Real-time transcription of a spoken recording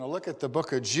I'll look at the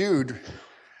book of Jude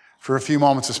for a few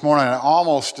moments this morning. I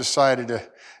almost decided to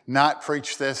not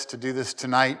preach this, to do this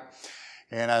tonight.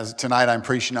 And as tonight I'm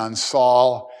preaching on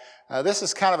Saul. This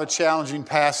is kind of a challenging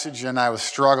passage, and I was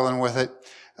struggling with it.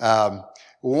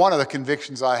 One of the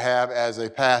convictions I have as a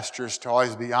pastor is to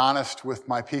always be honest with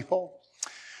my people,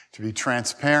 to be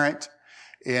transparent,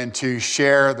 and to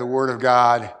share the Word of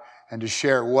God and to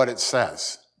share what it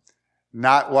says.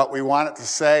 Not what we want it to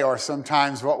say or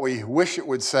sometimes what we wish it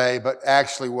would say, but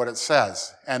actually what it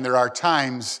says. And there are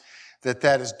times that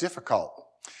is difficult.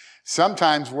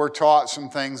 Sometimes we're taught some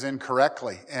things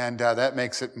incorrectly, and that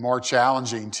makes it more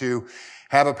challenging to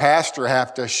have a pastor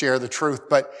have to share the truth.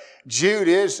 But Jude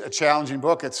is a challenging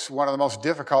book. It's one of the most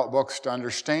difficult books to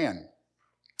understand.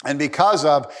 And because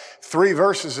of 3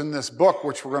 verses in this book,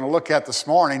 which we're going to look at this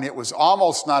morning, it was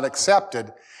almost not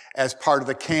accepted as part of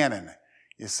the canon.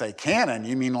 You say canon,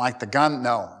 you mean like the gun?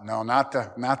 No, not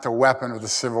the weapon of the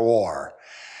Civil War.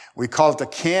 We call it the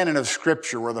canon of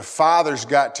Scripture, where the fathers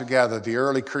got together, the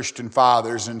early Christian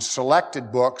fathers, and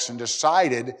selected books and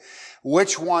decided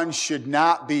which ones should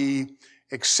not be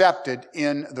accepted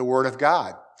in the Word of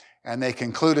God. And they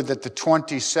concluded that the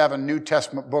 27 New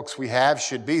Testament books we have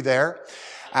should be there.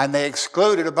 And they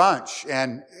excluded a bunch.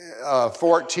 And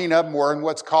 14 of them were in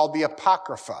what's called the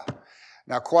Apocrypha.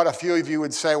 Now, quite a few of you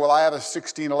would say, well, I have a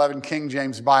 1611 King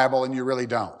James Bible, and you really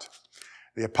don't.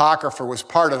 The Apocrypha was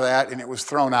part of that, and it was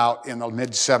thrown out in the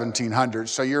mid-1700s.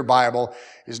 So your Bible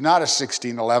is not a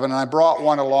 1611, and I brought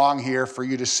one along here for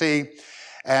you to see.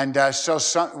 And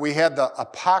we have the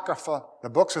Apocrypha, the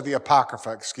books of the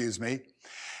Apocrypha,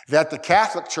 that the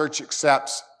Catholic Church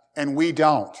accepts, and we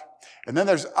don't. And then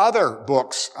there's other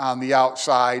books on the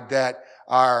outside that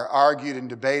are argued and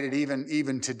debated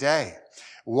even today.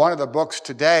 One of the books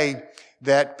today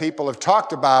that people have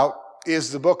talked about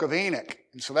is the book of Enoch.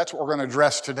 And so that's what we're going to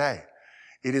address today.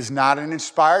 It is not an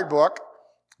inspired book,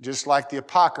 just like the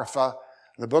Apocrypha.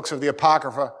 The books of the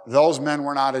Apocrypha, those men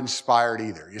were not inspired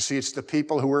either. You see, it's the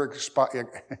people who were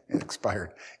expired.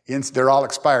 They're all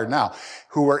expired now,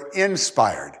 who were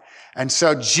inspired. And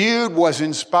so Jude was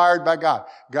inspired by God.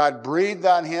 God breathed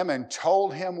on him and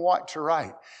told him what to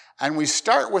write. And we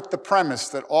start with the premise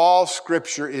that all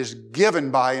Scripture is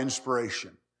given by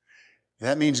inspiration.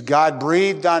 That means God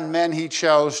breathed on men he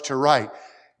chose to write.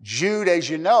 Jude, as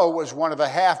you know, was one of the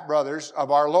half-brothers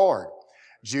of our Lord.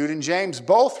 Jude and James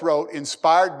both wrote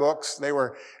inspired books. They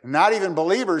were not even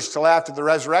believers till after the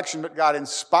resurrection, but God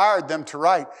inspired them to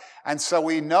write. And so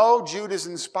we know Jude is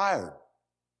inspired.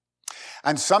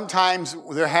 And sometimes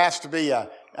there has to be a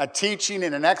teaching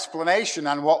and an explanation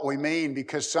on what we mean,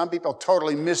 because some people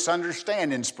totally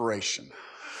misunderstand inspiration.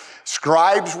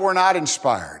 Scribes were not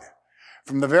inspired.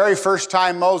 From the very first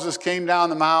time Moses came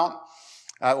down the mount,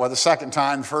 the second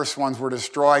time, the first ones were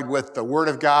destroyed with the Word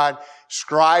of God,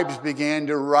 scribes began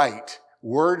to write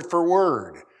word for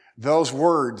word those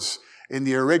words in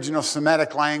the original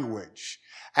Semitic language.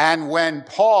 And when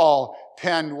Paul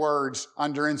penned words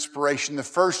under inspiration, the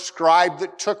first scribe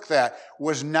that took that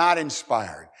was not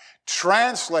inspired.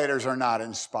 Translators are not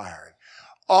inspired.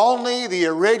 Only the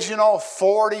original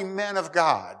 40 men of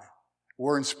God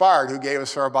were inspired who gave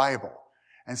us our Bible.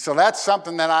 And so that's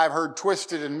something that I've heard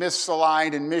twisted and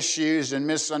misaligned and misused and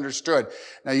misunderstood.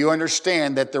 Now you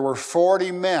understand that there were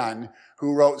 40 men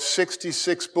who wrote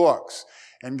 66 books,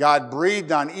 and God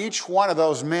breathed on each one of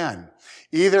those men.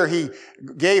 Either he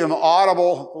gave them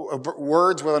audible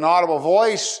words with an audible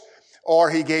voice, or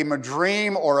he gave them a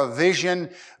dream or a vision.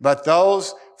 But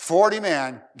those 40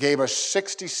 men gave us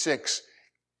 66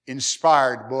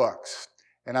 inspired books.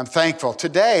 And I'm thankful.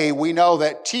 Today, we know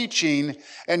that teaching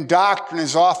and doctrine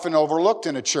is often overlooked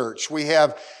in a church. We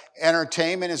have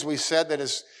entertainment, as we said, that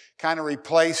has kind of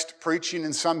replaced preaching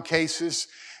in some cases.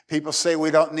 People say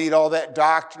we don't need all that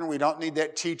doctrine, we don't need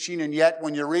that teaching, and yet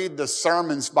when you read the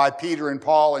sermons by Peter and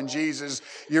Paul and Jesus,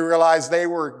 you realize they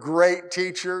were great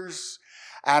teachers,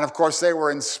 and of course they were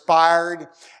inspired,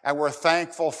 and we're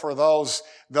thankful for those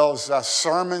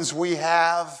sermons we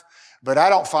have. But I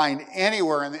don't find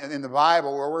anywhere in the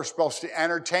Bible where we're supposed to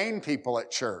entertain people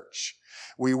at church.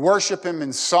 We worship Him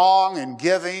in song and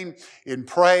giving, in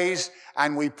praise,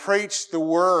 and we preach the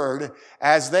Word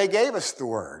as they gave us the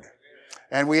Word.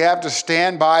 And we have to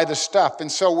stand by the stuff.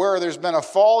 And so where there's been a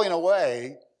falling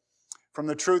away from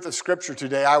the truth of Scripture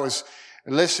today, I was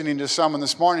listening to someone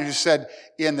this morning who said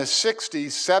in the 60s,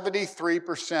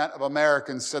 73% of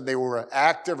Americans said they were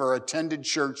active or attended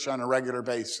church on a regular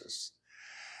basis.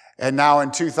 And now in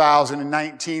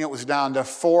 2019, it was down to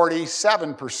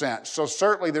 47%. So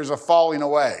certainly there's a falling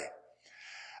away.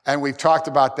 And we've talked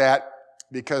about that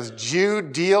because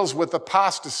Jude deals with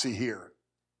apostasy here.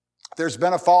 there's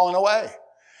been a falling away.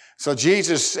 So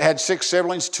Jesus had 6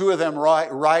 siblings, 2 of them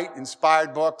write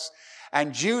inspired books.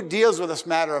 And Jude deals with this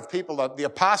matter of people, the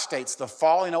apostates, the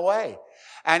falling away.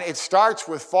 And it starts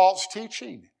with false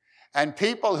teaching. And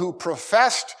people who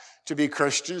professed to be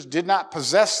Christians, did not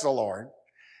possess the Lord,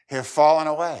 have fallen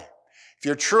away. If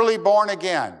you're truly born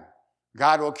again,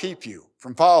 God will keep you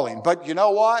from falling. But you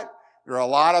know what? There are a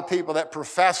lot of people that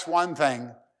profess one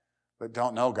thing, but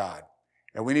don't know God.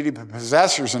 And we need to be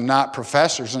possessors and not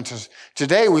professors. And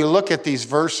today we look at these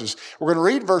verses. We're going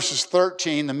to read verses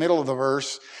 13, the middle of the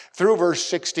verse, through verse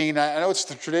 16. I know it's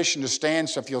the tradition to stand,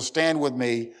 so if you'll stand with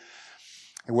me,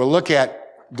 and we'll look at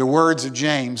the words of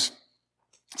James.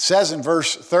 It says in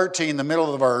verse 13, the middle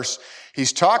of the verse,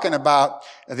 he's talking about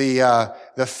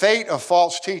the fate of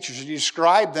false teachers. He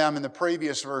described them in the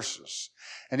previous verses.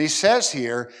 And he says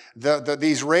here,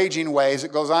 these raging waves,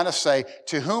 it goes on to say,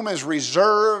 to whom is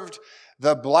reserved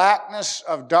the blackness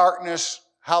of darkness,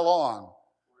 how long?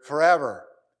 Forever.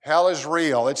 Hell is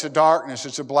real. It's a darkness.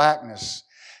 It's a blackness.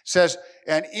 It says,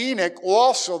 and Enoch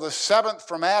also, the 7th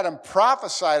from Adam,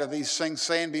 prophesied of these things,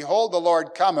 saying, behold, the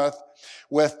Lord cometh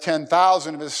with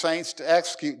 10,000 of his saints to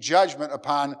execute judgment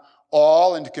upon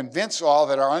all and to convince all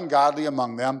that are ungodly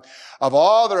among them of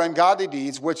all their ungodly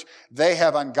deeds which they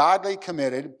have ungodly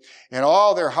committed and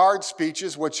all their hard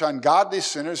speeches which ungodly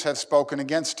sinners have spoken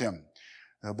against him.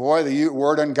 The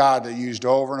word ungodly used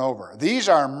over and over. These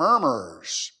are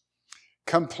murmurers,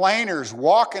 complainers,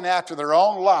 walking after their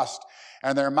own lust,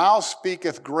 and their mouth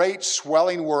speaketh great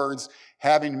swelling words,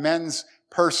 having men's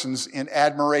persons in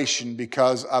admiration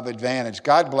because of advantage.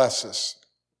 God bless us.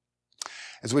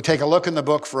 As we take a look in the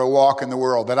book for a walk in the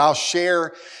world, that I'll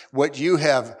share what you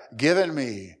have given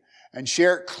me and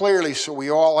share it clearly so we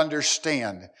all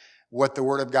understand what the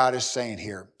Word of God is saying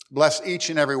here. Bless each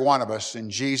and every one of us in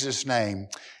Jesus' name.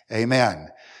 Amen.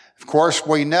 Of course,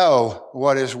 we know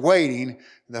what is waiting,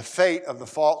 the fate of the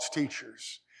false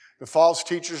teachers. The false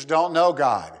teachers don't know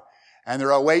God, and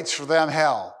there awaits for them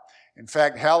hell. In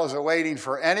fact, hell is awaiting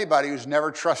for anybody who's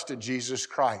never trusted Jesus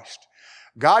Christ.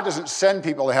 God doesn't send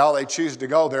people to hell. They choose to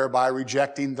go there by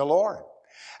rejecting the Lord.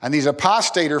 And these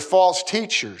apostate or false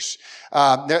teachers,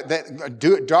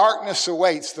 darkness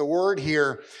awaits. The word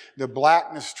here, the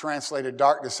blackness translated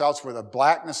darkness elsewhere, the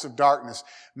blackness of darkness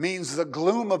means the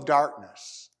gloom of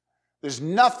darkness. There's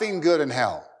nothing good in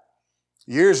hell.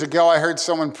 Years ago, I heard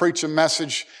someone preach a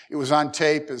message. It was on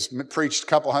tape. It was preached a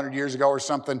couple hundred years ago or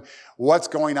something. What's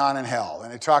going on in hell?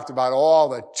 And it talked about all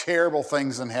the terrible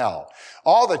things in hell.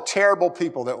 All the terrible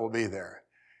people that will be there.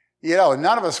 You know,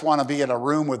 none of us want to be in a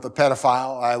room with a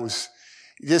pedophile. I was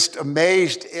just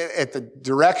amazed at the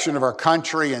direction of our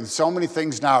country, and so many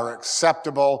things now are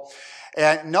acceptable.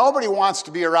 And nobody wants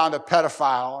to be around a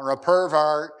pedophile or a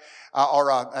pervert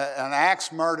or an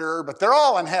axe murderer, but they're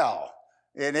all in hell.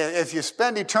 And if you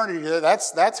spend eternity there,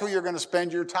 that's who you're going to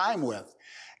spend your time with.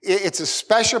 It's a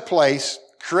special place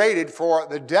created for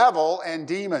the devil and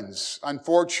demons.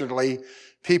 Unfortunately,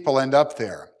 people end up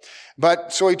there.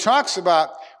 But so he talks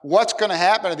about what's going to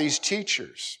happen to these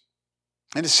teachers.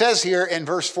 And it says here in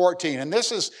verse 14, and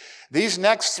these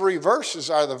next 3 verses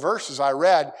are the verses I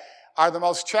read, are the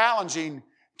most challenging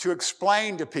to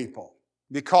explain to people,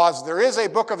 because there is a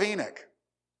book of Enoch.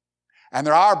 And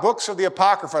there are books of the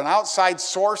Apocrypha and outside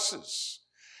sources.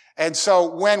 And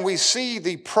so when we see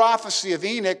the prophecy of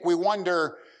Enoch, we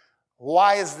wonder,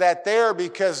 why is that there?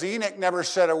 Because Enoch never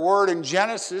said a word in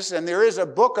Genesis, and there is a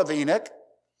book of Enoch.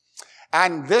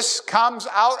 And this comes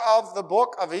out of the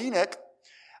book of Enoch.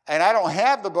 And I don't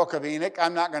have the book of Enoch.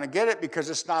 I'm not going to get it because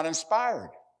it's not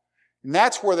inspired. And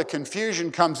that's where the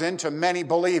confusion comes into many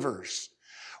believers.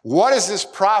 What is this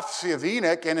prophecy of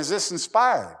Enoch, and is this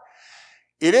inspired?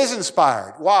 It is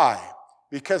inspired. Why?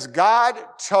 Because God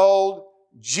told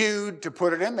Jude to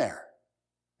put it in there.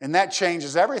 And that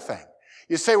changes everything.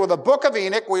 You say, well, the book of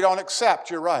Enoch we don't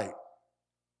accept. You're right.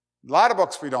 A lot of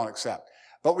books we don't accept.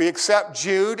 But we accept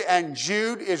Jude, and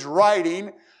Jude is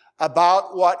writing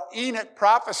about what Enoch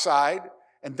prophesied,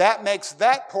 and that makes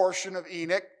that portion of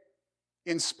Enoch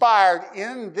inspired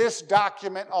in this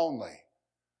document only.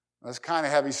 That's kind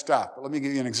of heavy stuff, but let me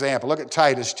give you an example. Look at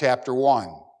Titus chapter 1.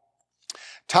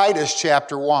 Titus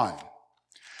chapter 1.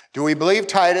 Do we believe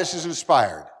Titus is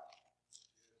inspired?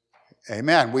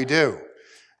 Amen, we do.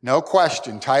 No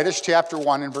question. Titus chapter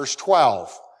 1 and verse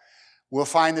 12. We'll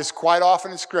find this quite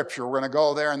often in Scripture. We're going to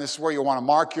go there, and this is where you want to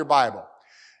mark your Bible.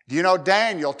 Do you know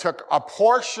Daniel took a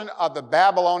portion of the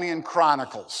Babylonian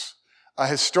Chronicles, a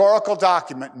historical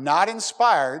document, not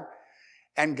inspired,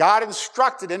 and God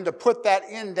instructed him to put that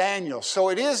in Daniel. So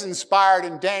it is inspired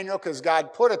in Daniel because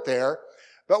God put it there,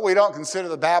 but we don't consider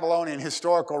the Babylonian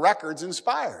historical records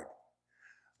inspired.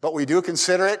 But we do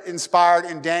consider it inspired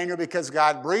in Daniel because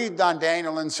God breathed on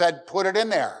Daniel and said, put it in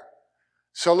there.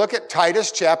 So look at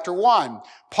Titus chapter 1.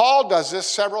 Paul does this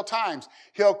several times.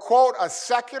 He'll quote a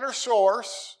secular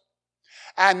source,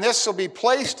 and this will be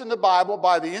placed in the Bible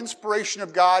by the inspiration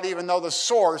of God, even though the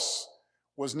source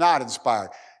was not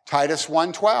inspired. Titus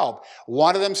 1:12.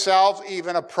 One of themselves,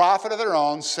 even a prophet of their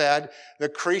own, said, the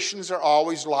Cretians are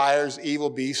always liars, evil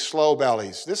beasts, slow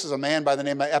bellies. This is a man by the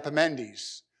name of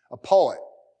Epimenides, a poet.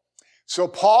 So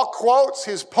Paul quotes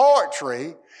his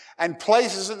poetry and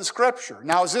places it in Scripture.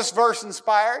 Now, is this verse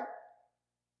inspired?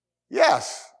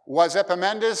 Yes. Was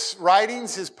Epimenides'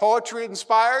 writings, his poetry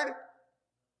inspired?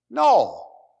 No.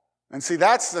 And see,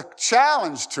 that's the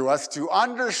challenge to us, to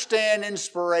understand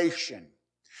inspiration.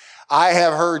 I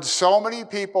have heard so many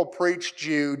people preach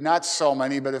Jude, not so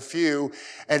many, but a few,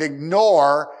 and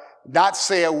ignore, not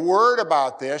say a word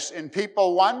about this, and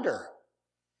people wonder.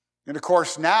 And of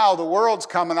course, now the world's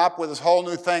coming up with this whole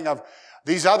new thing of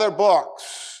these other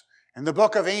books and the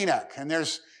book of Enoch. And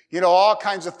there's, all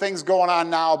kinds of things going on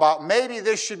now about maybe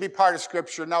this should be part of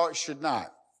Scripture. No, it should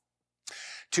not.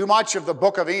 Too much of the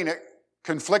book of Enoch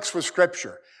conflicts with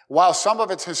Scripture. While some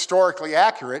of it's historically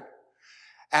accurate,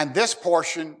 and this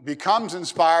portion becomes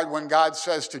inspired when God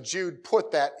says to Jude,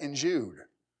 put that in Jude.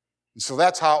 And so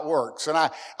that's how it works. And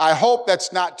I hope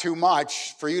that's not too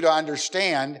much for you to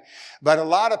understand, but a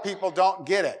lot of people don't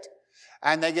get it.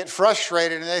 And they get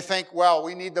frustrated and they think, well,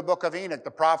 we need the book of Enoch,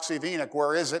 the prophecy of Enoch.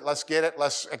 Where is it? Let's get it.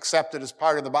 Let's accept it as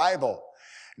part of the Bible.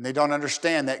 And they don't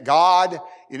understand that God,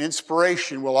 in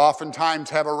inspiration, will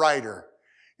oftentimes have a writer.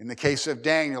 In the case of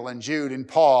Daniel and Jude and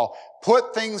Paul,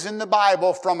 put things in the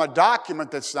Bible from a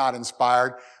document that's not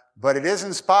inspired, but it is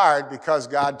inspired because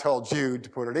God told Jude to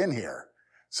put it in here.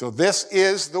 So this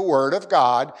is the Word of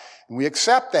God, and we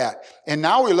accept that. And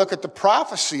now we look at the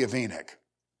prophecy of Enoch.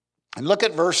 And look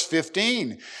at verse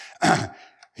 15.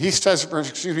 He says,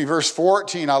 verse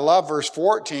 14. I love verse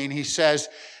 14. He says,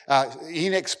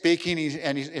 Enoch speaking,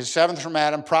 he's seventh from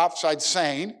Adam, prophesied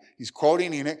saying, he's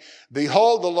quoting Enoch,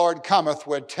 behold, the Lord cometh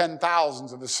with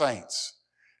 10,000s of the saints.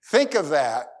 Think of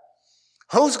that.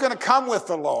 Who's going to come with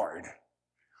the Lord?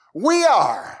 We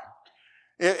are.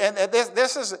 And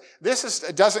this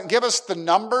doesn't give us the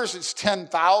numbers it's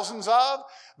 10,000s of,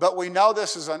 but we know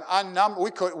this is an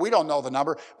unnumbered, we don't know the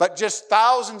number, but just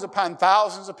thousands upon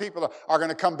thousands of people are going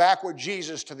to come back with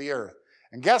Jesus to the earth.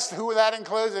 And guess who that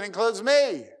includes? It includes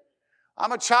me.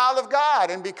 I'm a child of God,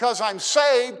 and because I'm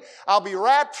saved, I'll be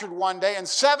raptured one day, and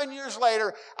 7 years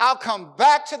later, I'll come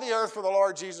back to the earth for the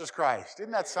Lord Jesus Christ.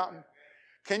 Isn't that something?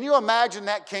 Can you imagine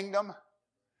that kingdom?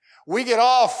 We get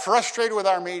all frustrated with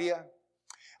our media.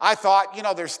 I thought,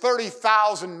 there's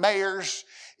 30,000 mayors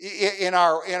in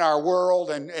our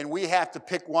world, and we have to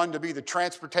pick one to be the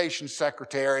transportation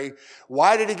secretary.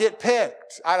 Why did he get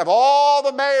picked? Out of all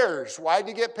the mayors, why did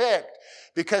he get picked?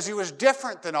 Because he was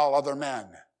different than all other men.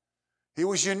 He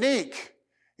was unique.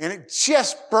 And it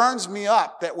just burns me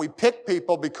up that we pick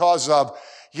people because of,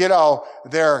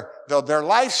 their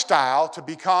lifestyle to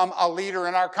become a leader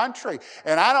in our country.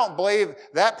 And I don't believe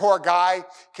that poor guy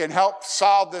can help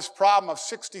solve this problem of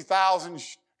 60,000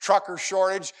 trucker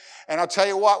shortage. And I'll tell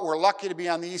you what, we're lucky to be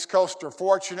on the East Coast. We're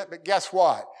fortunate, but guess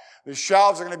what? The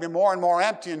shelves are going to be more and more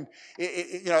empty. And,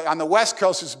 on the West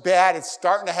Coast, it's bad. It's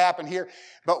starting to happen here.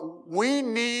 But we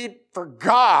need for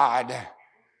God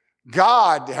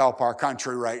to help our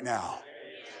country right now.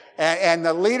 And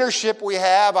the leadership we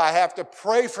have, I have to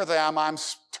pray for them. I'm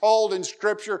told in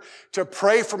Scripture to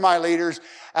pray for my leaders.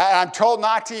 I'm told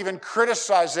not to even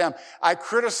criticize them. I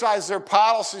criticize their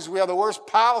policies. We have the worst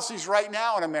policies right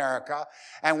now in America,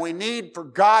 and we need for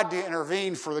God to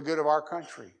intervene for the good of our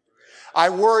country. I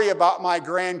worry about my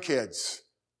grandkids.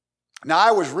 Now,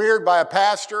 I was reared by a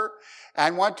pastor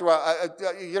and went to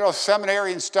a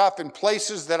seminary and stuff in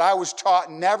places that I was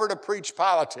taught never to preach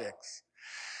politics.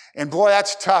 And boy,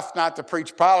 that's tough not to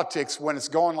preach politics when it's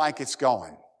going like it's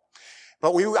going.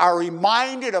 But we are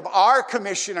reminded of our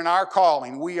commission and our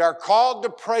calling. We are called to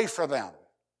pray for them.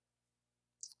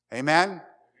 Amen?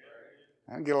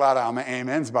 I don't get a lot of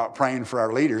amens about praying for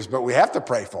our leaders, but we have to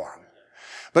pray for them.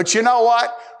 But you know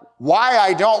what? Why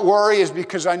I don't worry is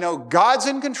because I know God's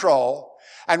in control,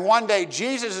 and one day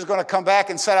Jesus is going to come back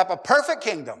and set up a perfect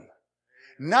kingdom.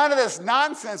 None of this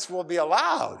nonsense will be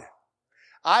allowed.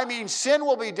 I mean, sin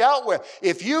will be dealt with.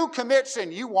 If you commit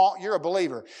sin, you won't. You're a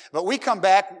believer. But we come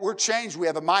back, we're changed. We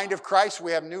have the mind of Christ.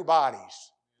 We have new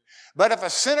bodies. But if a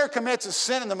sinner commits a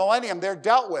sin in the millennium, they're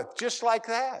dealt with just like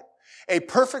that. A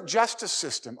perfect justice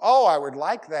system. Oh, I would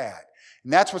like that.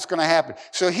 And that's what's going to happen.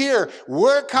 So here,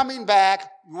 we're coming back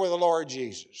with the Lord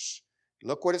Jesus.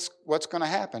 Look what's going to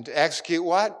happen. To execute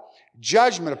what?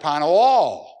 judgment upon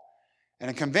all, and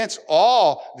to convince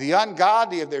all the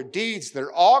ungodly of their deeds.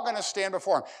 They're all going to stand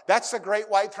before him. That's the great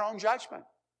white throne judgment.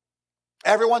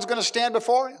 Everyone's going to stand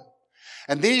before him.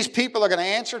 And these people are going to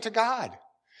answer to God.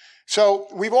 So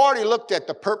we've already looked at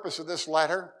the purpose of this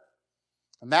letter,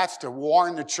 and that's to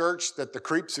warn the church that the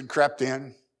creeps had crept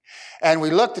in. And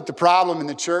we looked at the problem in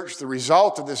the church. The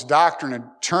result of this doctrine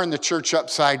had turned the church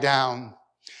upside down.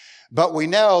 But we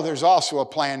know there's also a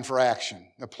plan for action,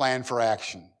 a plan for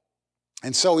action.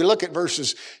 And so we look at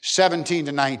verses 17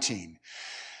 to 19.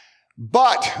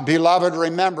 But, beloved,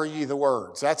 remember ye the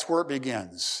words. That's where it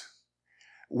begins.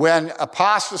 When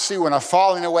apostasy, when a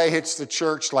falling away hits the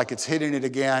church like it's hitting it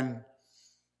again,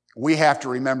 we have to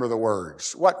remember the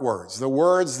words. What words? The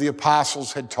words the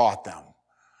apostles had taught them.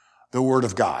 The Word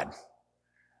of God.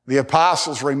 The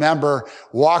apostles, remember,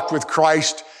 walked with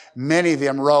Christ. Many of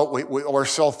them wrote, we're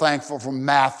so thankful for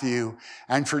Matthew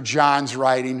and for John's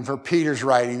writing, for Peter's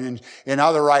writing, and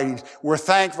other writings. We're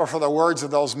thankful for the words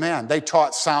of those men. They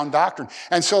taught sound doctrine.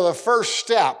 And so the first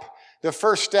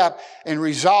step in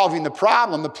resolving the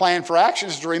problem, the plan for action,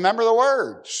 is to remember the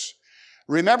words.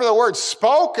 Remember the words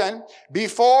spoken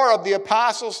before of the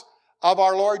apostles of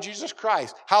our Lord Jesus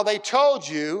Christ. How they told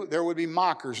you there would be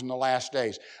mockers in the last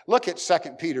days. Look at 2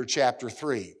 Peter chapter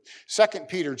 3. 2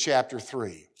 Peter chapter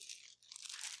 3.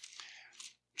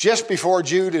 Just before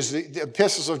Jude is the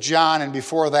epistles of John, and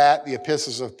before that, the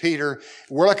epistles of Peter.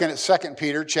 We're looking at 2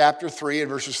 Peter chapter 3 and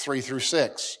verses 3 through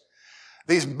 6.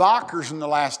 These mockers in the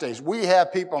last days. We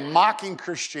have people mocking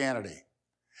Christianity.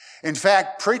 In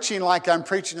fact, preaching like I'm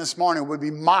preaching this morning would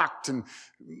be mocked in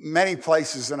many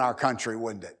places in our country,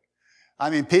 wouldn't it? I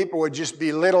mean, people would just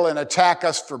belittle and attack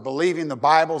us for believing the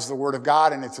Bible's the Word of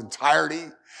God in its entirety,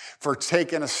 for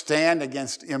taking a stand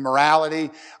against immorality.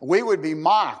 We would be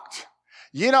mocked.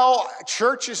 You know,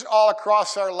 churches all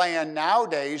across our land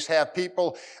nowadays have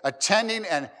people attending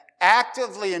and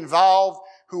actively involved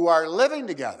who are living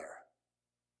together.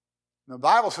 The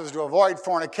Bible says to avoid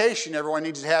fornication, everyone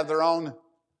needs to have their own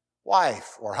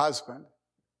wife or husband.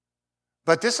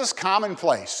 But this is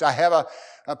commonplace. I have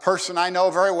a person I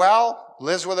know very well,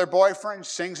 lives with her boyfriend,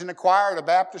 sings in the choir at a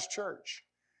Baptist church.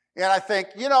 And I think,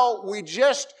 you know, we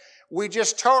just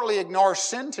totally ignore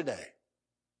sin today.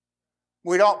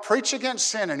 We don't preach against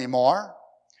sin anymore.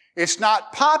 It's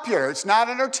not popular. It's not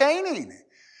entertaining.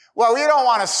 Well, we don't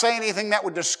want to say anything that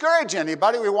would discourage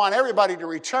anybody. We want everybody to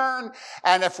return.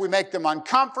 And if we make them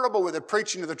uncomfortable with the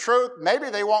preaching of the truth, maybe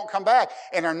they won't come back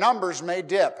and our numbers may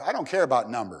dip. I don't care about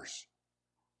numbers.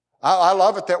 I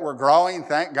love it that we're growing.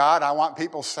 Thank God. I want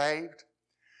people saved.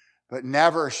 But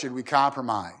never should we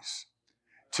compromise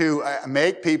to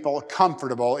make people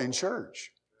comfortable in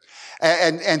church.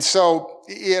 And so,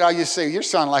 you know, you say, you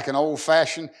sound like an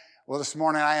old-fashioned. Well, this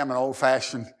morning I am an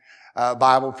old-fashioned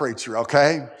Bible preacher,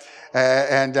 okay?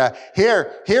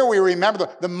 Here we remember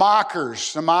the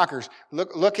mockers.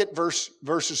 Look at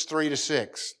verses 3 to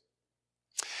 6.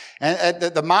 And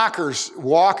the mockers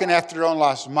walking after their own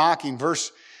lusts, mocking.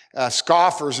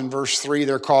 Scoffers in verse 3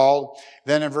 they're called.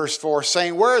 Then in verse 4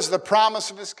 saying, where is the promise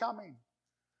of his coming?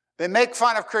 They make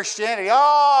fun of Christianity.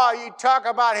 Oh, you talk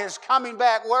about his coming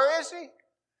back. Where is he?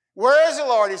 Where is the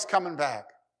Lord? He's coming back.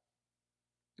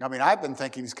 I mean, I've been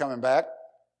thinking he's coming back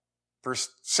for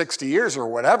 60 years or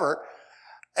whatever.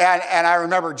 And I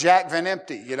remember Jack Van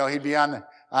Impe, you know, he'd be on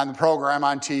the program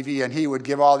on TV and he would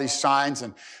give all these signs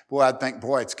and boy, I'd think,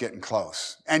 boy, it's getting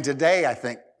close. And today I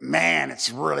think, man, it's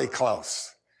really close.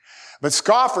 But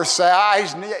scoffers say,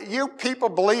 you people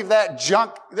believe that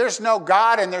junk. There's no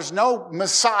God and there's no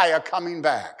Messiah coming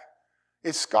back.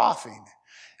 It's scoffing.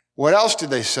 What else did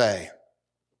they say?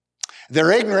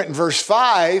 They're ignorant in verse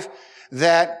 5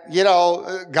 that, you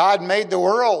know, God made the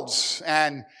worlds,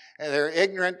 and they're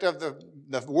ignorant of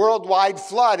the worldwide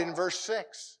flood in verse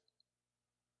 6.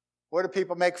 What do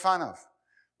people make fun of?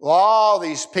 Well, all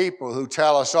these people who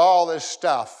tell us all this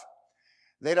stuff,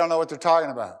 they don't know what they're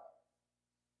talking about.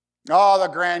 Oh, the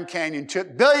Grand Canyon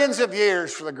took billions of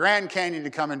years for the Grand Canyon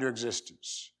to come into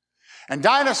existence. And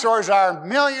dinosaurs are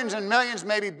millions and millions,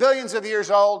 maybe billions of years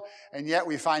old, and yet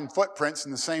we find footprints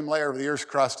in the same layer of the earth's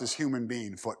crust as human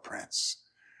being footprints.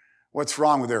 What's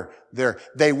wrong with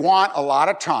they want a lot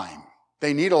of time.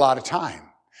 They need a lot of time.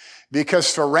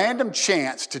 Because for random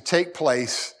chance to take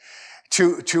place,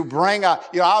 to bring I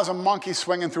was a monkey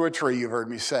swinging through a tree, you've heard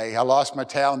me say. I lost my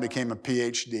tail and became a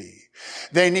PhD.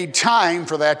 They need time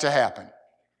for that to happen.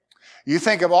 You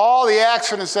think of all the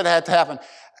accidents that had to happen.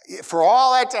 For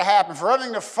all that to happen, for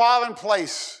everything to fall in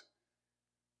place,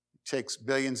 it takes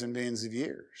billions and billions of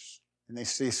years. And they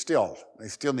still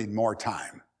need more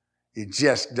time. It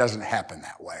just doesn't happen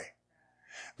that way.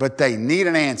 but they need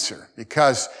an answer,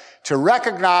 because to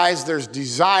recognize there's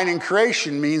design in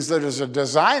creation means that there's a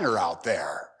designer out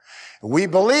there. We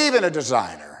believe in a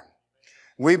designer.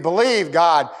 We believe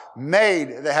God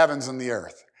made the heavens and the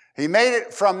earth. He made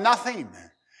it from nothing.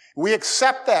 We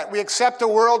accept that. We accept a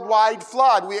worldwide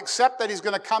flood. We accept that he's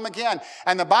going to come again.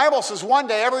 And the Bible says one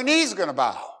day every knee is going to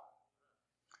bow.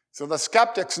 So the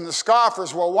skeptics and the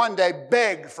scoffers will one day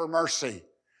beg for mercy.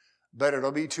 But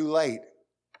it'll be too late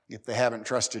if they haven't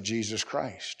trusted Jesus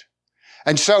Christ.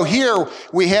 And so here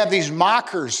we have these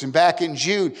mockers. And back in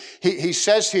Jude, he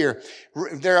says here,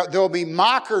 there will be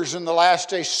mockers in the last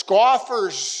day,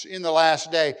 scoffers in the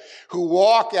last day, who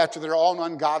walk after their own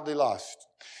ungodly lust.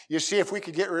 You see, if we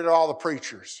could get rid of all the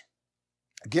preachers,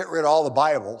 get rid of all the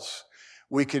Bibles,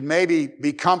 we could maybe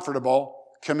be comfortable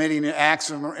committing acts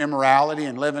of immorality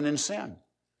and living in sin.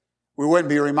 We wouldn't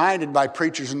be reminded by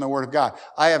preachers in the Word of God.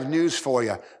 I have news for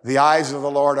you. The eyes of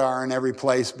the Lord are in every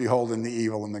place, beholding the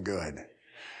evil and the good.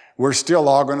 We're still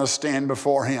all going to stand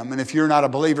before him. And if you're not a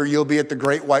believer, you'll be at the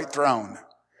great white throne.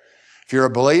 If you're a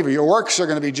believer, your works are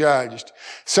going to be judged.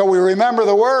 So we remember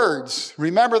the words.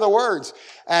 Remember the words.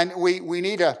 And we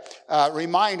need to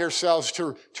remind ourselves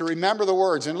to remember the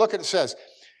words. And look at it says,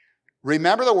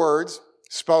 remember the words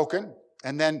spoken.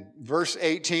 And then verse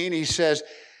 18, he says,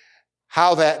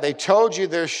 how that they told you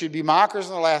there should be mockers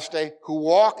in the last day who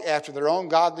walk after their own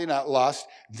godly lust.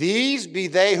 These be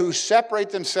they who separate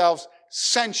themselves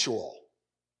sensual.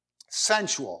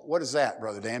 Sensual. What is that,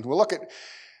 Brother Dan? Well, look at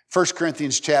 1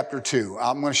 Corinthians chapter 2.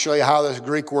 I'm going to show you how this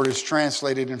Greek word is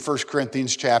translated in 1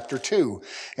 Corinthians chapter 2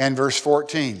 and verse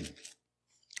 14.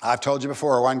 I've told you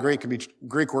before, one Greek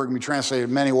word can be translated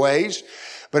in many ways.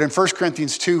 But in 1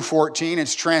 Corinthians 2:14,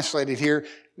 it's translated here,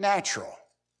 natural.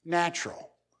 Natural.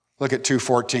 Look at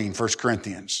 2:14, 1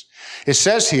 Corinthians. It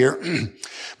says here,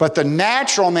 but the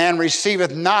natural man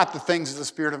receiveth not the things of the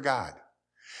Spirit of God.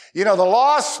 You know, the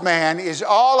lost man is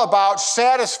all about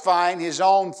satisfying his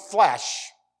own flesh.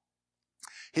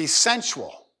 He's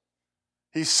sensual.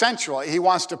 He's sensual. He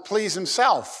wants to please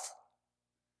himself.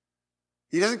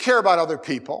 He doesn't care about other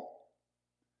people.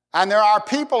 And there are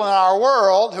people in our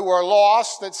world who are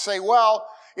lost that say, well,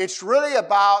 it's really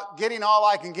about getting all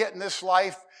I can get in this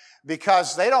life,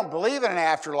 because they don't believe in an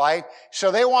afterlife,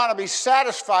 so they want to be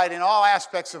satisfied in all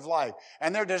aspects of life.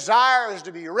 And their desire is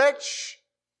to be rich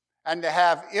and to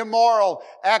have immoral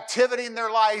activity in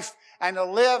their life and to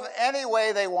live any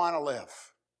way they want to live.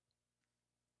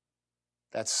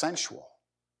 That's sensual.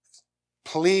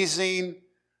 Pleasing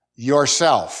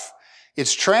yourself.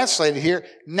 It's translated here,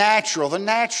 natural, the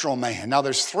natural man. Now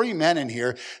there's three men in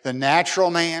here. The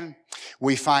natural man,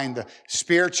 we find the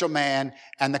spiritual man,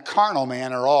 and the carnal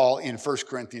man are all in 1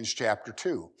 Corinthians chapter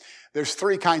 2. There's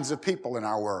three kinds of people in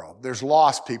our world. There's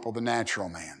lost people, the natural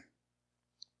man.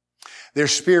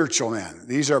 There's spiritual men.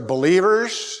 These are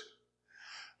believers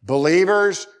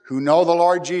who know the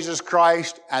Lord Jesus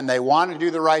Christ, and they want to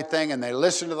do the right thing, and they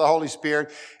listen to the Holy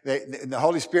Spirit. The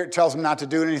Holy Spirit tells them not to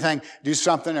do anything, do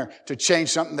something, or to change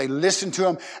something. They listen to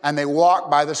him, and they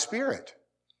walk by the Spirit,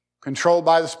 controlled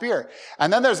by the Spirit.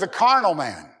 And then there's the carnal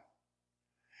man.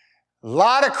 A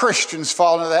lot of Christians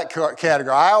fall into that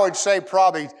category. I would say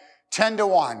probably 10 to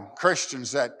 1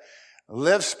 Christians that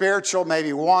live spiritual,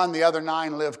 maybe 1, the other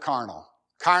 9 live carnal.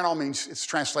 Carnal means it's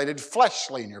translated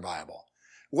fleshly in your Bible.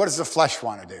 What does the flesh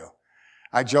want to do?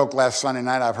 I joked last Sunday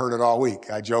night, I've heard it all week.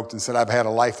 I joked and said I've had a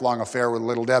lifelong affair with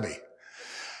Little Debbie.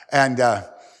 And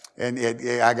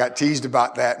I got teased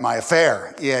about that, my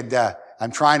affair.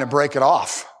 I'm trying to break it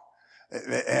off,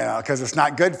 because it's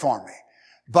not good for me.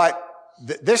 But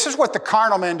this is what the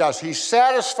carnal man does. He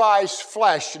satisfies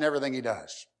flesh in everything he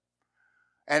does.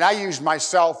 And I use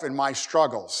myself in my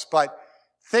struggles. But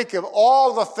think of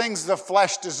all the things the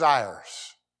flesh desires.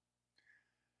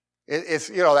 It's,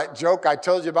 that joke I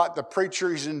told you about the preacher,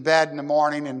 he's in bed in the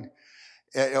morning, and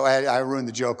I ruined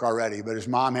the joke already, but his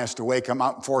mom has to wake him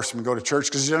up and force him to go to church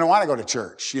because he doesn't want to go to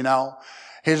church,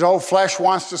 His old flesh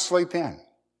wants to sleep in.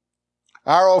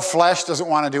 Our old flesh doesn't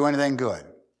want to do anything good.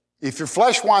 If your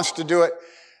flesh wants to do it,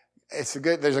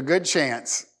 there's a good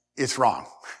chance it's wrong.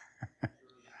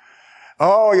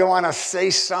 Oh, you want to say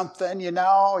something, you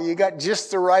got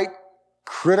just the right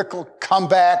critical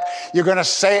comeback. You're going to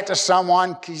say it to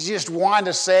someone because you just wanted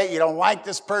to say it. You don't like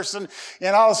this person.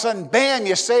 And all of a sudden, bam,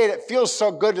 you say it. It feels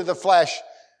so good to the flesh.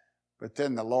 But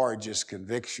then the Lord just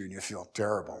convicts you and you feel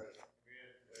terrible.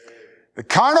 The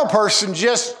carnal person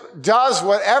just does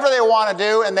whatever they want to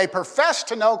do, and they profess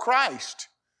to know Christ.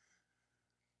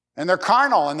 And they're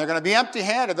carnal, and they're going to be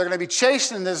empty-handed. They're going to be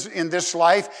chastened in this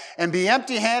life and be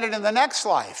empty-handed in the next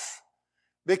life.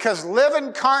 Because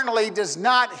living carnally does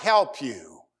not help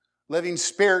you. living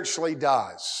spiritually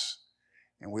does.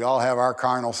 And we all have our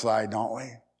carnal side, don't we?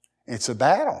 It's a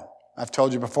battle. I've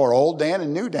told you before, old Dan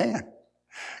and new Dan,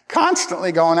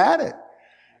 constantly going at it.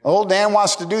 Old Dan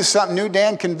wants to do something, new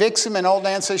Dan convicts him, and old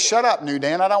Dan says, shut up, new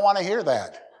Dan, I don't want to hear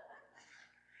that.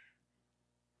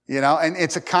 You know, and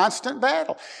it's a constant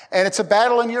battle. And it's a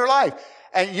battle in your life.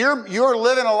 And you're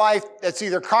living a life that's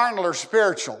either carnal or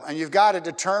spiritual. And you've got to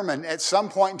determine at some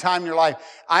point in time in your life,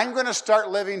 I'm going to start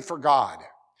living for God.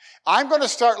 I'm going to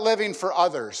start living for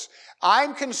others.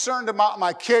 I'm concerned about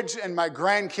my kids and my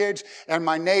grandkids and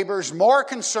my neighbors, more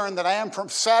concerned than I am from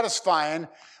satisfying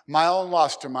my own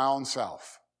lust to my own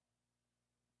self.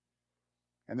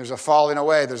 And there's a falling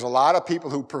away. There's a lot of people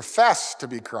who profess to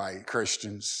be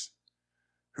Christians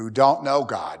who don't know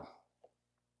God.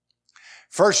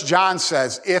 1 John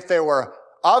says, if they were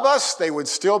of us, they would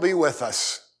still be with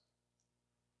us.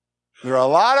 There are a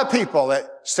lot of people that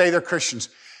say they're Christians.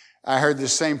 I heard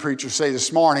this same preacher say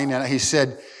this morning, and he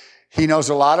said he knows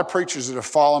a lot of preachers that have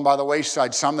fallen by the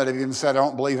wayside, some that have even said, I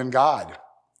don't believe in God.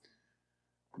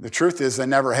 The truth is they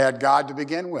never had God to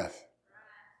begin with.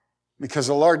 Because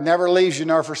the Lord never leaves you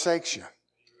nor forsakes you.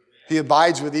 He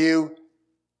abides with you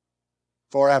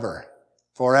forever.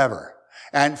 Forever.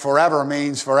 And forever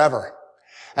means forever.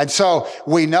 And so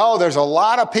we know there's a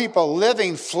lot of people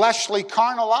living fleshly,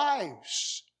 carnal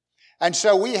lives. And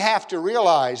so we have to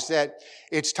realize that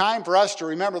it's time for us to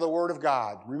remember the Word of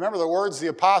God. Remember the words the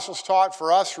apostles taught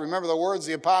for us. Remember the words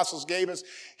the apostles gave us.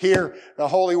 Hear the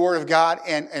holy Word of God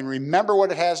and remember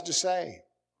what it has to say.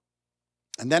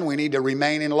 And then we need to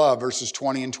remain in love, verses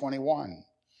 20 and 21.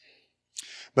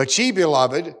 But ye,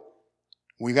 beloved,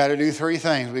 we got to do three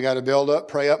things. We got to build up,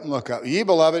 pray up, and look up. Ye,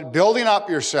 beloved, building up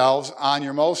yourselves on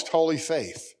your most holy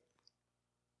faith.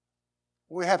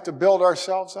 We have to build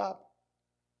ourselves up.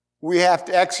 We have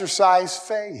to exercise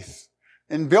faith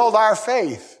and build our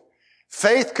faith.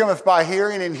 Faith cometh by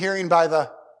hearing, and hearing by the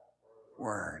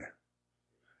Word.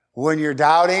 When you're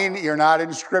doubting, you're not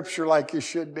in Scripture like you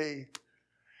should be.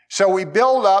 So we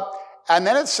build up, and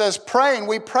then it says praying.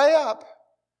 We pray up.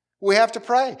 We have to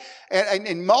pray.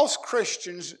 And most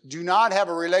Christians do not have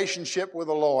a relationship with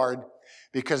the Lord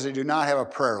because they do not have a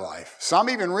prayer life. Some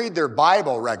even read their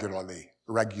Bible regularly,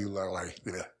 but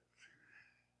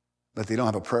they don't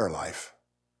have a prayer life.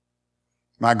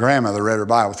 My grandmother read her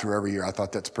Bible through every year. I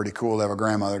thought that's pretty cool to have a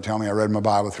grandmother tell me I read my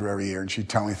Bible through every year, and she'd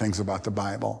tell me things about the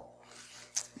Bible.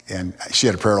 And she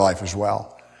had a prayer life as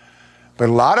well. But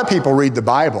a lot of people read the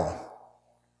Bible,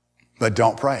 but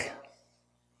don't pray.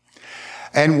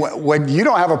 And when you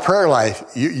don't have a prayer life,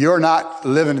 you're not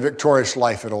living a victorious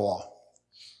life at all.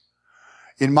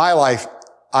 In my life,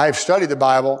 I've studied the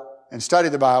Bible and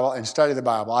studied the Bible and studied the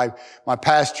Bible. My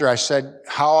pastor, I said,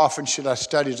 how often should I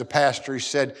study as a pastor? He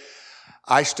said,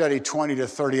 I study 20 to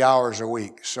 30 hours a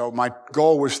week. So my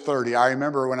goal was 30. I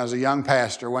remember when I was a young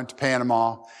pastor, went to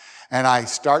Panama, and I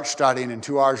start studying, and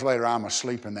 2 hours later, I'm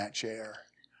asleep in that chair.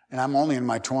 And I'm only in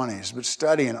my 20s, but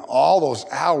studying all those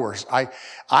hours,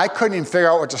 I couldn't even figure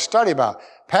out what to study about.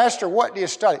 Pastor, what do you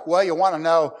study? Well, you want to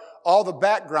know all the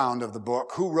background of the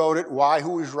book, who wrote it, why,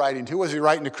 who was writing to. Was he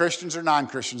writing to Christians or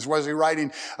non-Christians? Was he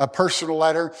writing a personal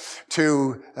letter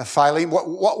to Philemon?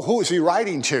 Who was he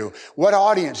writing to? What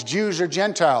audience, Jews or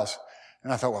Gentiles?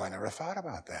 And I thought, well, I never thought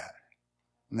about that.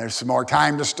 And there's some more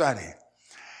time to study.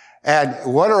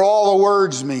 And what are all the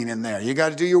words mean in there? You got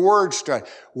to do your word study.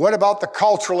 What about the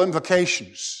cultural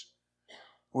implications?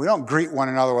 We don't greet one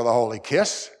another with a holy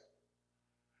kiss.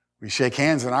 We shake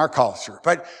hands in our culture.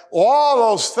 But all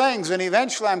those things, and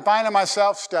eventually I'm finding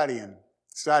myself studying.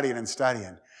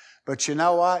 But you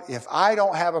know what? If I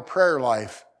don't have a prayer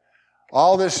life,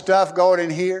 all this stuff going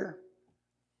in here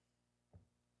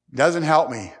doesn't help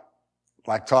me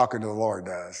like talking to the Lord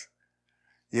does.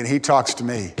 Yet He talks to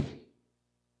me.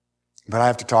 But I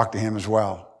have to talk to Him as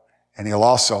well. And He'll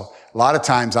also, a lot of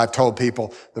times I've told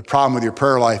people the problem with your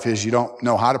prayer life is you don't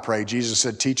know how to pray. Jesus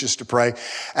said, teach us to pray.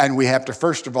 And we have to,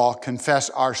 first of all, confess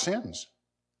our sins.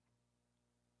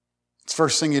 It's the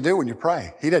first thing you do when you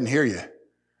pray. He doesn't hear you.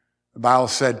 The Bible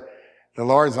said, the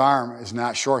Lord's arm is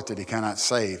not short that He cannot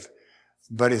save,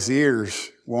 but His ears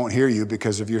won't hear you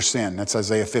because of your sin. That's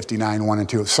Isaiah 59, 1 and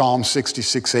 2. Psalm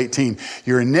 66, 18.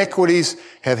 Your iniquities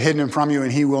have hidden Him from you,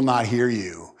 and He will not hear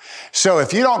you. So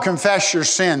if you don't confess your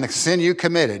sin, the sin you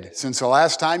committed since the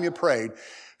last time you prayed,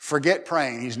 forget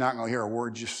praying. He's not going to hear a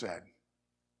word you said.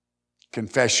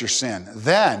 Confess your sin.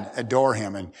 Then adore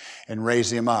Him and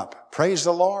raise Him up. Praise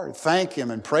the Lord. Thank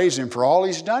Him and praise Him for all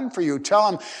He's done for you. Tell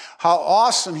Him how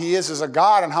awesome He is as a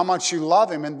God and how much you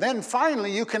love Him. And then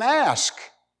finally you can ask.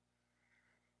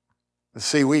 But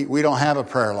see, we don't have a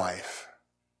prayer life.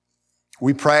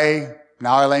 We pray,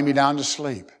 Now I lay me down to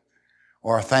sleep.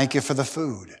 Or thank you for the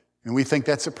food. And we think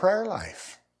that's a prayer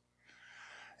life.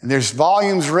 And there's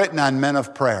volumes written on men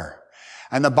of prayer.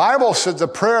 And the Bible says the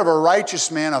prayer of a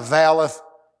righteous man availeth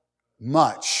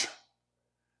much.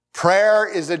 Prayer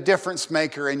is a difference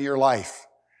maker in your life.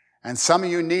 And some of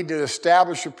you need to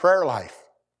establish a prayer life.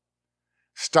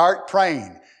 Start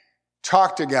praying.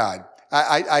 Talk to God.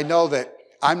 I know that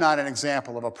I'm not an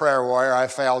example of a prayer warrior. I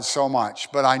failed so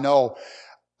much. But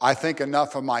I think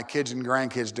enough of my kids and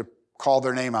grandkids to call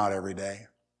their name out every day.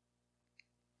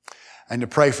 And to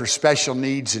pray for special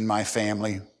needs in my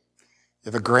family. I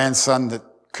have a grandson that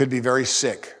could be very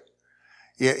sick.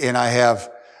 And I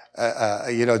have,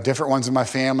 different ones in my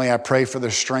family. I pray for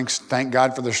their strengths, thank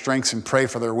God for their strengths, and pray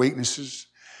for their weaknesses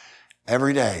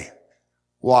every day.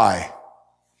 Why?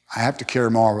 I have to care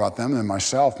more about them than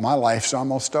myself. My life's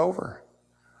almost over.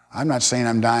 I'm not saying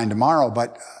I'm dying tomorrow,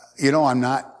 but, I'm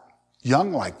not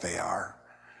young like they are.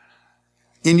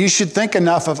 And you should think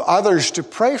enough of others to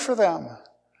pray for them.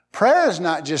 Prayer is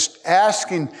not just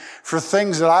asking for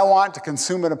things that I want to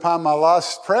consume it upon my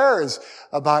lust. Prayer is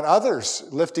about others,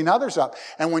 lifting others up.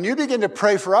 And when you begin to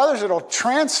pray for others, it'll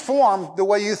transform the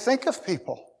way you think of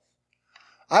people.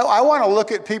 I want to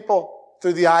look at people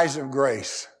through the eyes of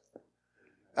grace.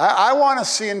 I want to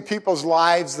see in people's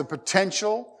lives the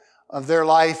potential of their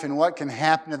life and what can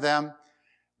happen to them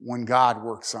when God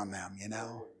works on them,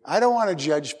 I don't want to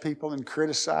judge people and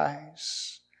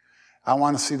criticize. I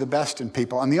want to see the best in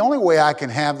people. And the only way I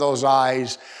can have those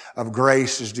eyes of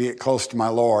grace is to get close to my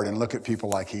Lord and look at people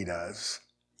like He does.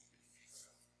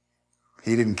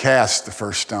 He didn't cast the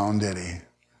first stone, did He?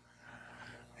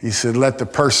 He said, let the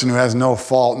person who has no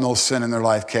fault, no sin in their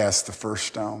life cast the first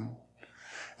stone.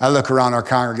 I look around our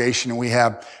congregation and we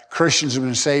have Christians who have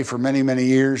been saved for many, many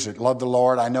years that love the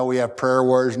Lord. I know we have prayer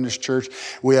warriors in this church.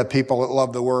 We have people that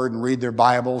love the Word and read their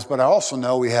Bibles. But I also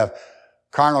know we have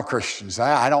carnal Christians.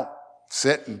 I don't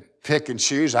sit and pick and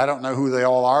choose. I don't know who they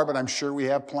all are, but I'm sure we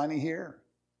have plenty here.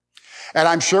 And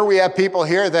I'm sure we have people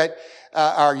here that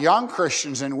are young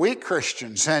Christians and weak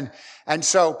Christians. And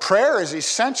so prayer is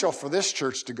essential for this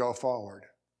church to go forward,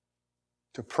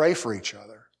 to pray for each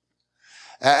other.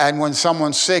 And when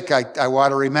someone's sick, I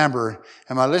want to remember,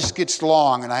 and my list gets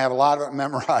long, and I have a lot of it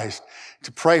memorized,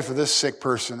 to pray for this sick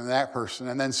person and that person,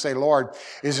 and then say, Lord,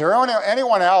 is there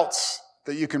anyone else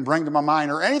that you can bring to my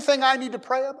mind, or anything I need to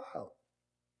pray about?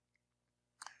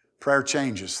 Prayer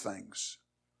changes things.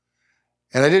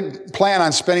 And I didn't plan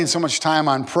on spending so much time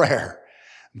on prayer,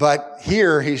 but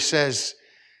here he says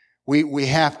we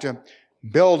have to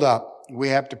build up, we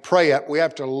have to pray up, we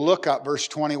have to look up, verse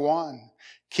 21.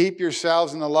 Keep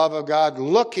yourselves in the love of God,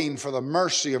 looking for the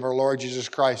mercy of our Lord Jesus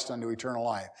Christ unto eternal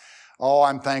life. Oh,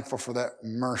 I'm thankful for that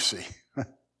mercy.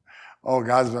 Oh,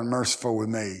 God's been merciful with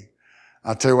me.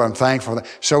 I'll tell you what, I'm thankful for that.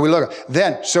 So we look,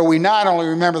 so we not only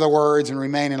remember the words and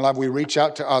remain in love, we reach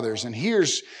out to others. And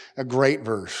here's a great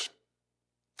verse.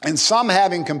 And some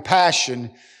having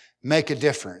compassion make a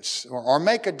difference, or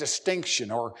make a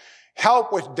distinction, or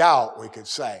help with doubt, we could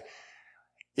say.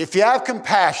 If you have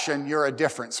compassion, you're a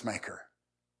difference maker.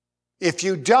 If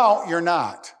you don't, you're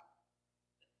not.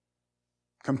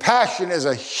 Compassion is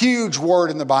a huge word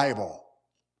in the Bible.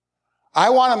 I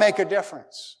want to make a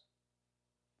difference.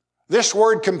 This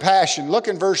word compassion, look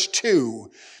in verse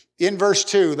 2. In verse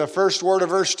 2, the first word of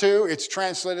verse 2, it's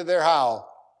translated there how?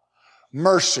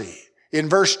 Mercy. In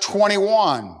verse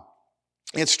 21,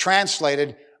 it's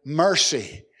translated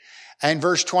mercy. And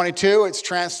verse 22, it's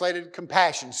translated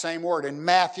compassion, same word. In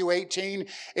Matthew 18,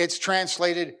 it's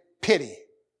translated pity.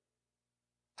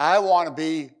 I want to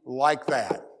be like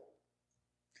that.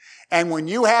 And when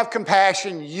you have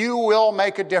compassion, you will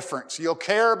make a difference. You'll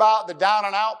care about the down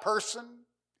and out person.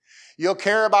 You'll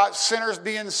care about sinners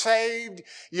being saved.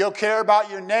 You'll care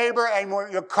about your neighbor and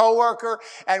your coworker.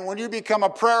 And when you become a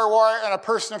prayer warrior and a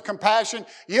person of compassion,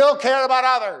 you'll care about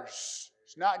others.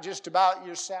 It's not just about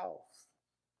yourself.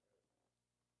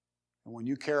 And when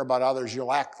you care about others,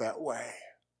 you'll act that way.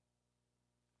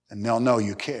 And they'll know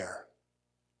you care.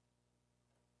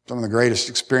 Some of the greatest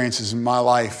experiences in my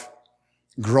life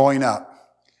growing up,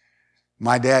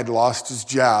 my dad lost his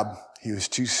job. He was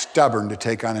too stubborn to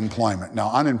take unemployment.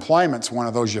 Now, unemployment's one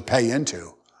of those you pay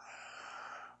into.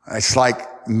 It's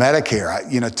like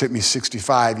Medicare. It took me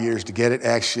 65 years to get it.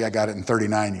 Actually, I got it in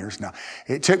 39 years now.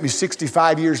 It took me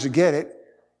 65 years to get it.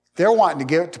 They're wanting to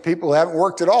give it to people who haven't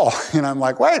worked at all. And I'm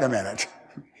like, wait a minute.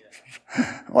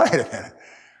 Wait a minute.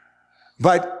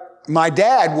 But my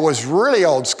dad was really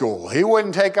old school. He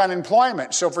wouldn't take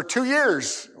unemployment. So for 2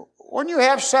 years, when you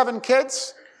have 7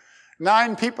 kids,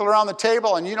 9 people around the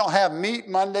table, and you don't have meat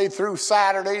Monday through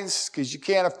Saturdays because you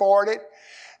can't afford it,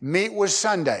 Meat was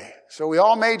Sunday. So we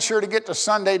all made sure to get to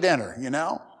Sunday dinner,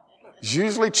 It's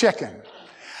usually chicken.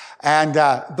 And,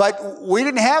 but we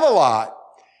didn't have a lot.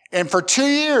 And for 2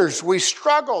 years, we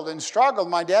struggled and struggled.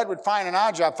 My dad would find an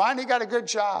odd job. Finally, he got a good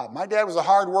job. My dad was a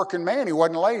hard-working man. He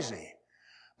wasn't lazy.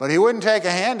 But he wouldn't take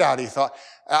a handout, he thought.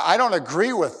 I don't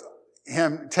agree with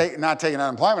him not taking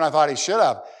unemployment. I thought he should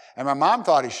have. And my mom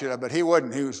thought he should have, but he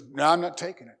wouldn't. He was, no, I'm not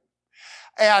taking it.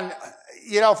 And,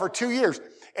 for 2 years.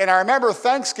 And I remember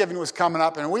Thanksgiving was coming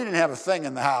up, and we didn't have a thing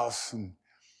in the house. And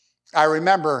I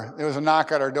remember there was a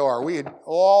knock at our door. We had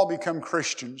all become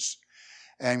Christians.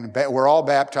 And we're all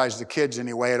baptized, the kids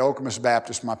anyway, at Okemos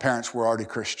Baptist. My parents were already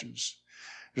Christians.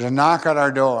 There's a knock at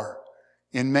our door.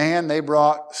 And man, they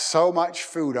brought so much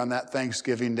food on that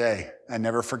Thanksgiving day. I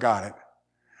never forgot it.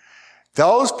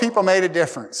 Those people made a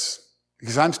difference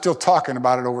because I'm still talking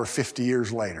about it over 50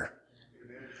 years later.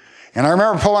 And I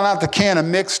remember pulling out the can of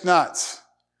mixed nuts.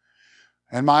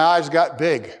 And my eyes got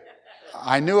big.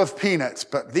 I knew of peanuts,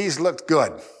 but these looked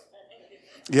good.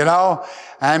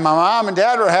 And my mom and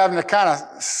dad were having to kind of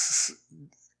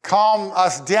calm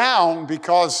us down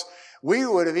because we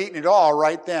would have eaten it all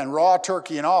right then, raw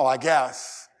turkey and all, I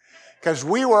guess. Because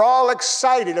we were all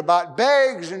excited about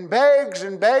bags and bags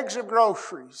and bags of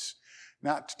groceries.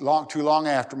 Not too long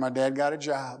after my dad got a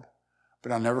job.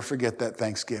 But I'll never forget that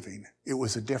Thanksgiving. It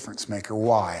was a difference maker.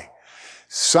 Why?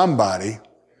 Somebody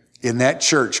in that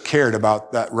church cared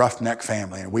about that roughneck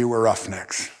family, and we were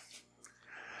roughnecks.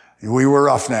 We were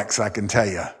roughnecks, I can tell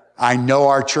you. I know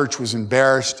our church was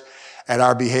embarrassed at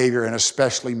our behavior, and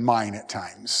especially mine at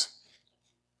times.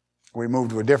 We moved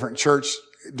to a different church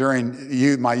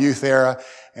during my youth era,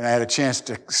 and I had a chance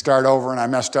to start over, and I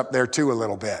messed up there too a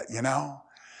little bit,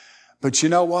 But you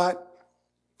know what?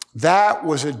 That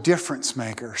was a difference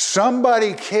maker.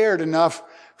 Somebody cared enough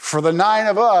for the 9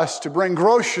 of us to bring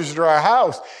groceries to our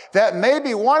house. That may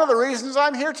be one of the reasons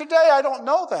I'm here today. I don't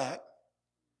know that.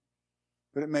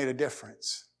 But it made a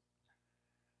difference.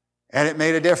 And it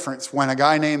made a difference when a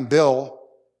guy named Bill,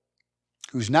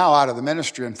 who's now out of the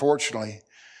ministry, unfortunately,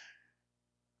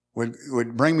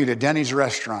 would bring me to Denny's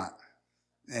restaurant,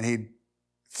 and he'd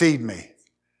feed me,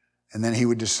 and then he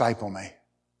would disciple me,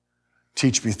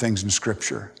 teach me things in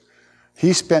Scripture.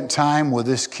 He spent time with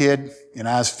this kid, and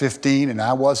I was 15, and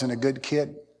I wasn't a good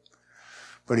kid,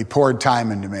 but he poured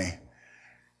time into me.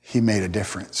 He made a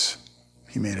difference.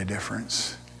 He made a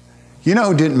difference. You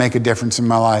know who didn't make a difference in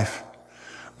my life?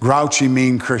 Grouchy,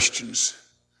 mean Christians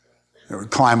that would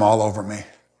climb all over me.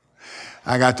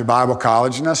 I got to Bible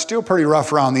college, and I was still pretty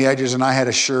rough around the edges, and I had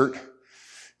a shirt.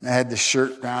 I had the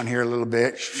shirt down here a little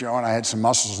bit, showing I had some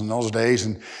muscles in those days,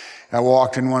 and I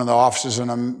walked in one of the offices,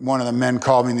 and one of the men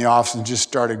called me in the office and just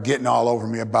started getting all over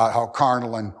me about how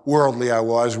carnal and worldly I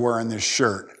was wearing this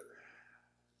shirt.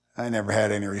 I never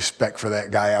had any respect for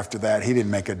that guy after that. He didn't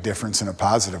make a difference in a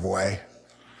positive way.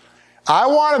 I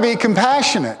want to be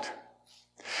compassionate.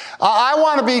 I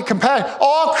want to be compassionate.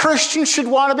 All Christians should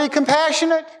want to be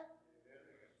compassionate.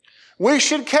 We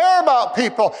should care about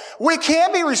people. We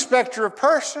can't be respecter of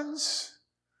persons.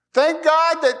 Thank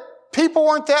God that people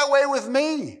weren't that way with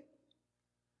me.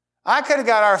 I could have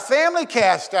got our family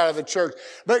cast out of the church,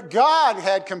 but God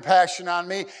had compassion on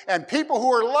me, and people who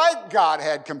were like God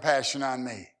had compassion on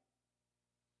me.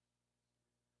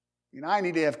 I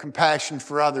need to have compassion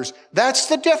for others. That's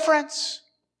the difference.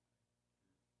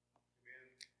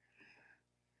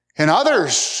 And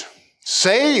others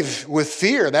save with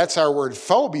fear. That's our word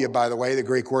phobia, by the way, the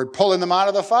Greek word, pulling them out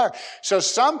of the fire. So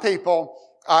some people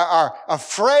are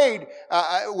afraid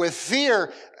with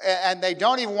fear, and they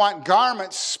don't even want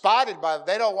garments spotted by them.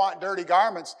 They don't want dirty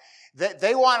garments.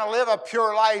 They want to live a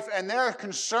pure life, and they're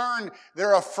concerned.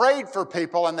 They're afraid for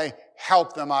people, and they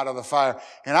help them out of the fire.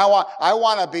 And I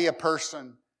want to be a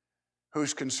person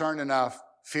who's concerned enough,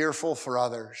 fearful for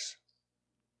others,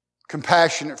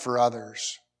 compassionate for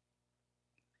others.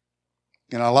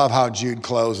 And I love how Jude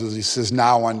closes. He says,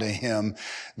 now unto him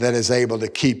that is able to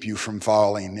keep you from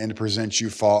falling and to present you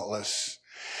faultless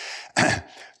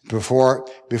before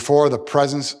the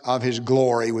presence of his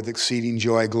glory with exceeding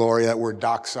joy. Glory, that word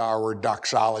doxa, our word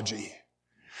doxology.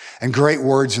 And great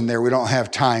words in there. We don't have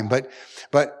time. But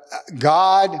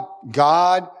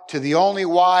God, to the only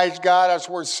wise God, that's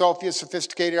the word Sophia,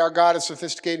 sophisticated. Our God is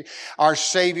sophisticated. Our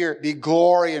Savior, be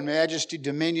glory and majesty,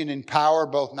 dominion and power,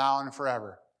 both now and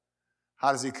forever.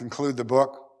 How does he conclude the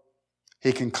book?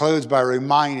 He concludes by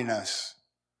reminding us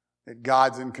that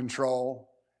God's in control.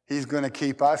 He's going to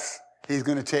keep us. He's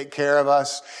going to take care of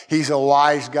us. He's a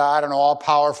wise God, an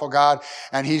all-powerful God,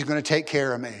 and he's going to take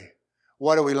care of me.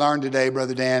 What do we learn today,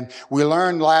 Brother Dan? We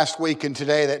learned last week and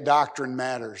today that doctrine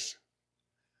matters.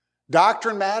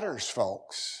 Doctrine matters,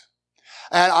 folks.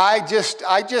 And I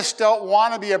just don't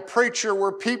want to be a preacher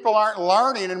where people aren't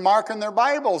learning and marking their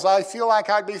Bibles. I feel like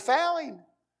I'd be failing.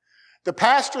 The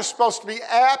pastor's supposed to be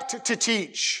apt to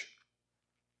teach.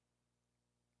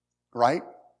 Right?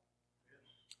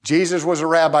 Jesus was a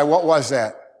rabbi. What was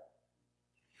that?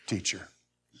 Teacher.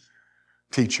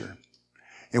 Teacher.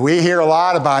 And we hear a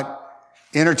lot about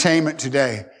entertainment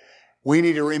today. We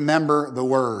need to remember the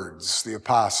words the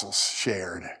apostles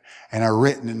shared and are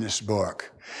written in this book.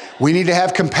 We need to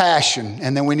have compassion,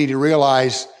 and then we need to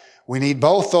realize we need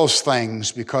both those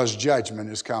things because judgment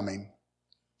is coming.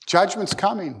 Judgment's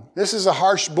coming. This is a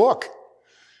harsh book.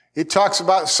 It talks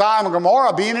about Sodom and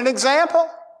Gomorrah being an example.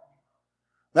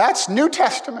 That's New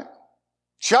Testament.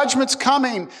 Judgment's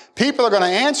coming. People are going to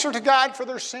answer to God for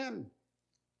their sin.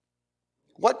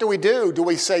 What do? Do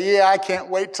we say, yeah, I can't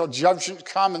wait till judgment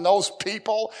comes and those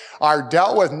people are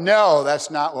dealt with? No,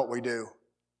 that's not what we do.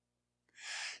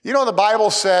 You know, the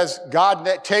Bible says God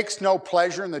takes no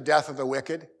pleasure in the death of the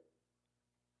wicked.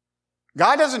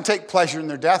 God doesn't take pleasure in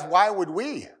their death. Why would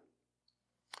we?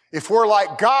 If we're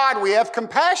like God, we have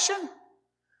compassion.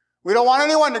 We don't want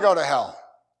anyone to go to hell.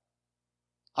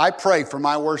 I pray for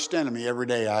my worst enemy every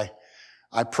day.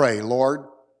 I pray, Lord,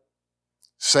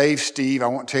 save Steve. I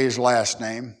won't tell you his last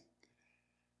name.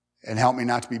 And help me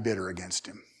not to be bitter against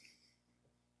him.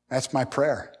 That's my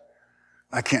prayer.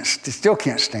 I still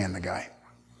can't stand the guy.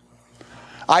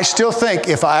 I still think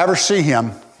if I ever see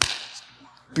him,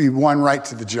 be one right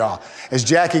to the jaw. As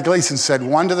Jackie Gleason said,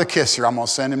 one to the kisser, I'm going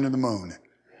to send him to the moon.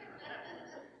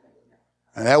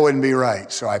 And that wouldn't be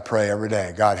right. So I pray every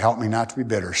day, God, help me not to be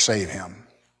bitter. Save him.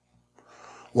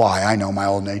 Why? I know my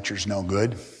old nature's no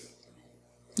good.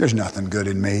 There's nothing good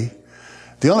in me.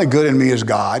 The only good in me is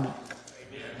God.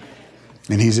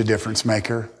 And he's a difference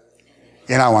maker.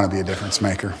 And I want to be a difference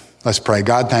maker. Let's pray.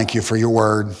 God, thank you for your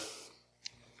word.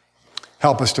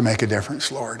 Help us to make a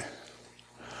difference, Lord.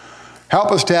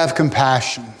 Help us to have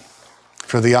compassion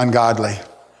for the ungodly.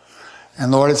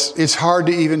 And Lord, it's hard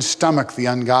to even stomach the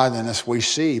ungodliness we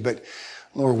see. But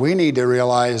Lord, we need to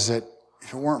realize that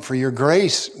if it weren't for your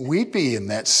grace, we'd be in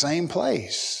that same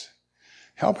place.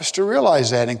 Help us to realize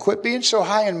that and quit being so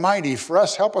high and mighty. For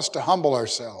us, help us to humble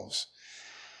ourselves.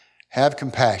 Have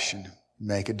compassion.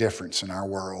 Make a difference in our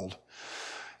world.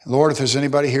 Lord, if there's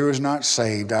anybody here who's not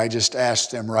saved, I just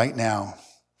ask them right now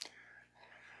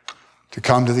to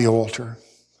come to the altar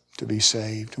to be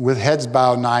saved. With heads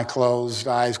bowed and eyes closed.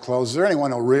 Is there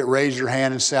anyone who'll raise your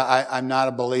hand and say, I'm not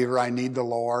a believer, I need the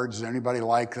Lord? Is there anybody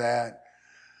like that?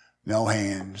 No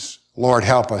hands. Lord,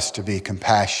 help us to be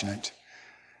compassionate.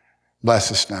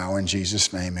 Bless us now in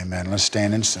Jesus' name, amen. Let's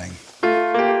stand and sing.